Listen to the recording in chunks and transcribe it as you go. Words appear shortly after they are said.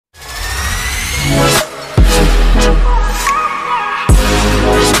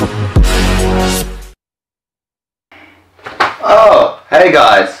Hey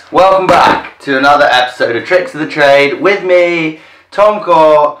guys, welcome back to another episode of Tricks of the Trade with me, Tom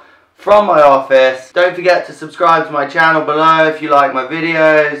Core, from my office. Don't forget to subscribe to my channel below if you like my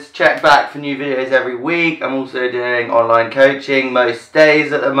videos. Check back for new videos every week. I'm also doing online coaching most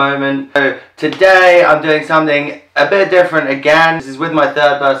days at the moment. So today I'm doing something a bit different again. This is with my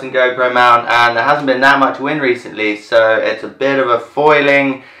third person GoPro mount and there hasn't been that much wind recently, so it's a bit of a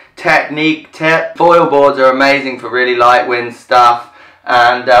foiling technique tip. Foil boards are amazing for really light wind stuff.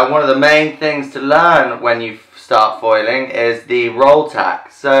 And one of the main things to learn when you start foiling is the roll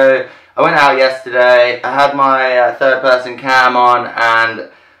tack. So I went out yesterday, I had my third person cam on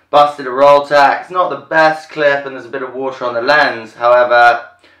and busted a roll tack. It's not the best clip and there's a bit of water on the lens. However,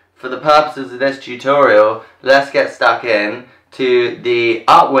 for the purposes of this tutorial, let's get stuck in to the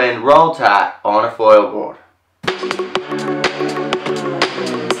upwind roll tack on a foil board.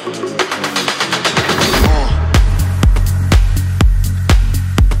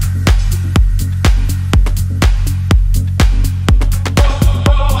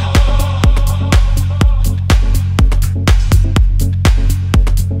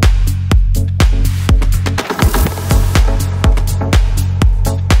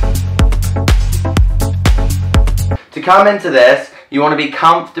 To come into this, you want to be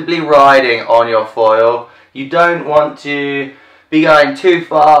comfortably riding on your foil. You don't want to be going too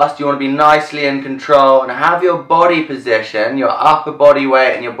fast. You want to be nicely in control and have your body position, your upper body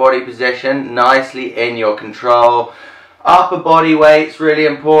weight and your body position nicely in your control. Upper body weight's really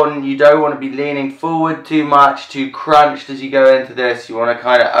important. You don't want to be leaning forward too much, too crunched as you go into this. You want to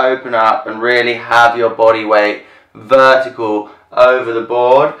kind of open up and really have your body weight vertical over the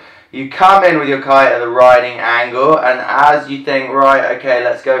board. You come in with your kite at the riding angle, and as you think, right, okay,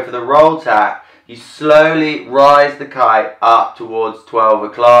 let's go for the roll tack, you slowly rise the kite up towards 12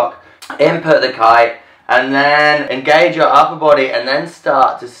 o'clock, input the kite, and then engage your upper body and then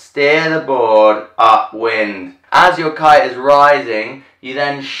start to steer the board upwind. As your kite is rising, you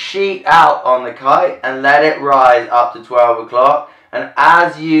then sheet out on the kite and let it rise up to 12 o'clock, and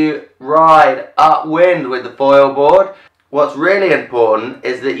as you ride upwind with the foil board, what's really important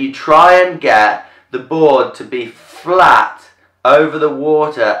is that you try and get the board to be flat over the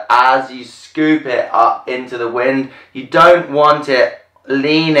water as you scoop it up into the wind. You don't want it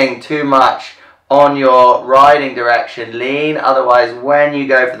leaning too much on your riding direction lean, otherwise when you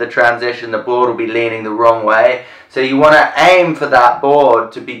go for the transition the board will be leaning the wrong way. So you want to aim for that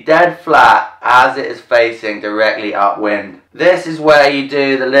board to be dead flat as it is facing directly upwind. This is where you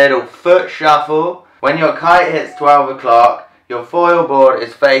do the little foot shuffle. When your kite hits 12 o'clock, your foil board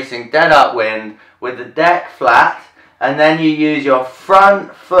is facing dead upwind with the deck flat, and then you use your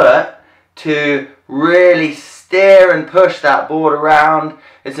front foot to really steer and push that board around.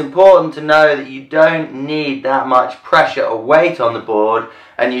 It's important to know that you don't need that much pressure or weight on the board,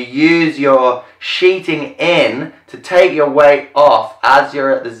 and you use your sheeting in to take your weight off as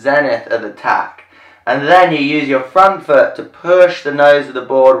you're at the zenith of the tack. And then you use your front foot to push the nose of the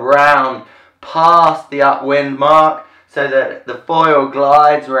board round past the upwind mark so that the foil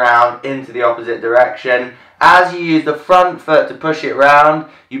glides around into the opposite direction. As you use the front foot to push it round,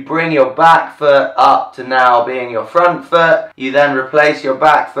 you bring your back foot up to now being your front foot. You then replace your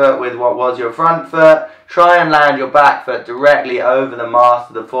back foot with what was your front foot. Try and land your back foot directly over the mast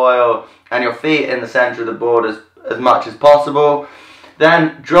of the foil and your feet in the center of the board as much as possible.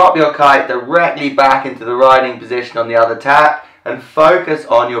 Then drop your kite directly back into the riding position on the other tack and focus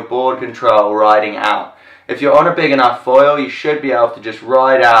on your board control riding out. If you're on a big enough foil, you should be able to just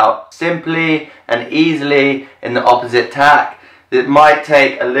ride out simply and easily in the opposite tack. It might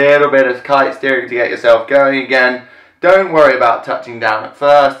take a little bit of kite steering to get yourself going again. Don't worry about touching down at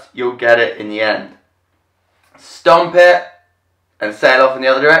first, you'll get it in the end. Stomp it and sail off in the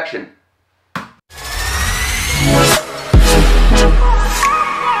other direction.